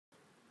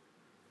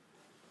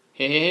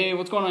Hey,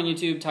 what's going on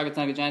YouTube?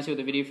 Takatanakagiants here with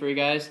a video for you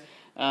guys.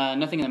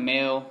 Nothing in the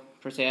mail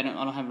per se. I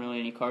don't have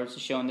really any cards to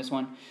show in this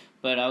one.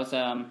 But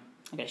I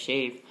got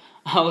shaved.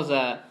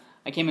 I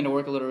came into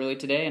work a little early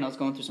today, and I was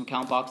going through some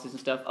count boxes and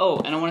stuff. Oh,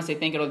 and I want to say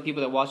thank you to all the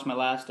people that watched my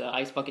last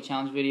Ice Bucket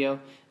Challenge video.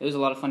 It was a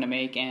lot of fun to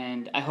make,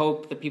 and I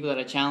hope the people that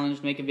I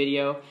challenged make a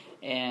video,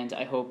 and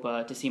I hope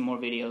to see more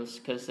videos,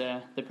 because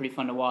they're pretty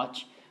fun to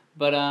watch.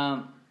 But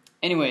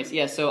anyways,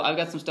 yeah, so I've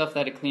got some stuff that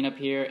I had to clean up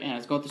here, and I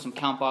was going through some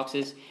count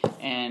boxes,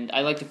 and I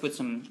like to put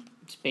some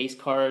base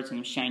cards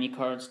and shiny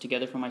cards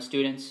together for my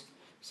students.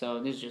 So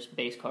these are just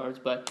base cards,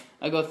 but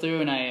I go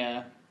through and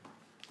I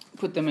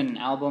put them in an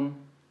album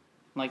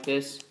like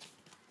this,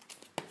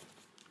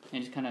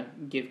 and just kind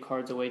of give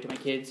cards away to my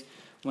kids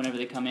whenever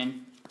they come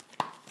in.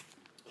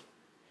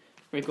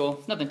 Pretty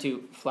cool. Nothing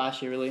too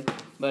flashy really,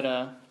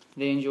 but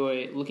they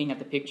enjoy looking at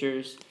the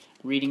pictures,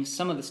 reading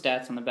some of the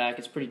stats on the back.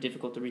 It's pretty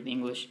difficult to read the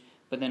English,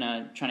 but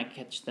then trying to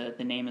catch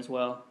the name as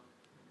well.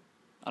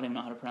 I don't even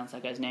know how to pronounce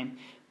that guy's name.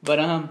 But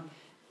now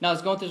I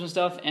was going through some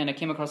stuff, and I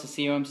came across a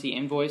COMC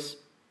invoice.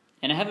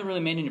 And I haven't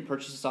really made any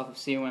purchases off of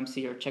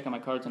COMC or check on my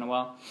cards in a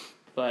while.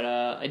 But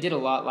I did a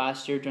lot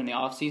last year during the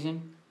off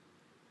season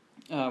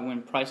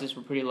when prices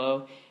were pretty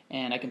low,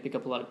 and I can pick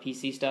up a lot of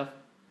PC stuff.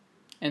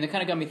 And it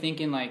kind of got me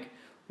thinking like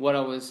what I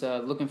was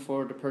looking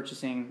forward to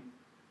purchasing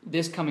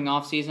this coming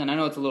off season. I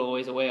know it's a little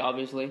ways away,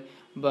 obviously,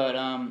 but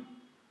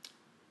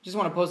just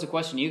want to pose a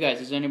question to you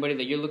guys. Is there anybody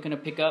that you're looking to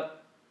pick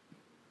up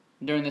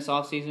during this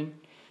off season?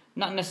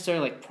 Not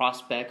necessarily like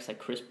prospects like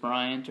Chris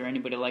Bryant or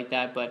anybody like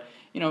that, but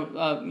you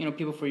know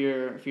people for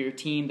your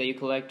team that you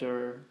collect,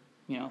 or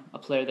a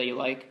player that you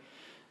like.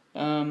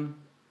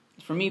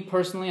 For me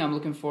personally, I'm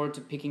looking forward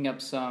to picking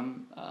up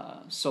some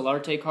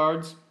Solarte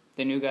cards.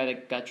 The new guy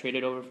that got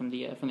traded over from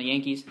the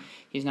Yankees.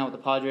 He's now with the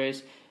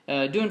Padres,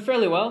 doing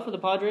fairly well for the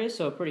Padres,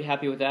 so pretty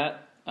happy with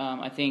that.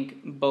 I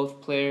think both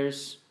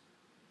players,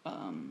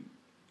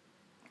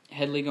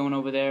 Headley going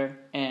over there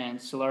and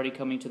Solarte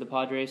coming to the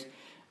Padres,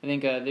 I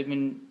think they've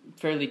been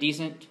fairly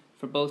decent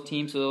for both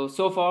teams.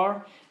 So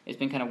far, it's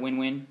been kind of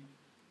win-win.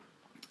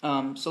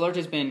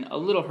 Solarte's been a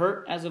little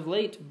hurt as of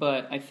late,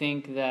 but I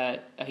think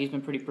that he's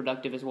been pretty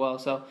productive as well.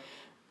 So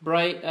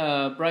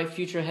bright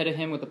future ahead of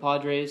him with the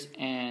Padres,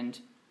 and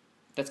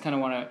that's kind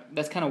of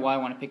why I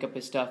want to pick up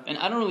his stuff. And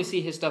I don't really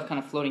see his stuff kind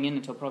of floating in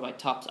until probably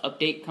Topps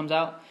update comes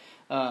out,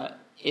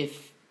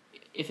 if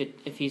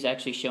he's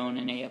actually shown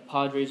in a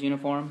Padres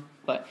uniform.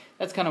 But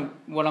that's kind of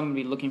what I'm going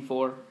to be looking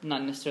for.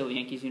 Not necessarily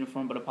Yankees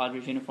uniform, but a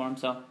Padres uniform.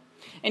 So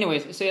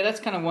anyways, so yeah, that's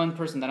kind of one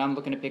person that I'm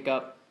looking to pick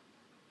up.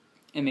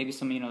 And maybe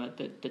some,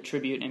 the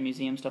tribute and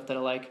museum stuff that I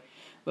like.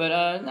 But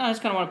I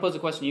just kind of want to pose a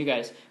question to you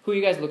guys. Who are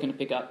you guys looking to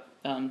pick up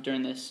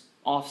during this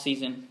off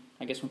season,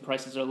 I guess when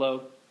prices are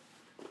low?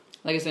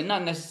 Like I said,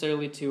 not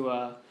necessarily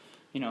to,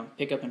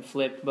 pick up and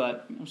flip,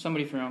 but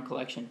somebody for your own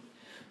collection.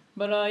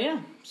 But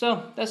yeah,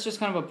 so that's just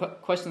kind of a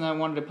question that I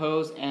wanted to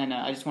pose, and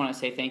I just want to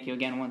say thank you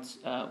again once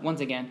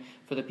again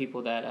for the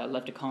people that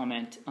left a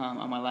comment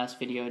on my last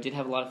video. I did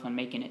have a lot of fun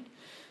making it.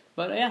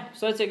 But yeah,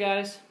 so that's it,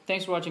 guys.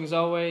 Thanks for watching as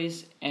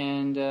always,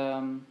 and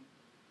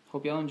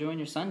hope y'all enjoying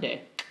your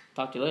Sunday.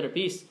 Talk to you later.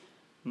 Peace.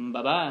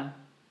 Bye-bye.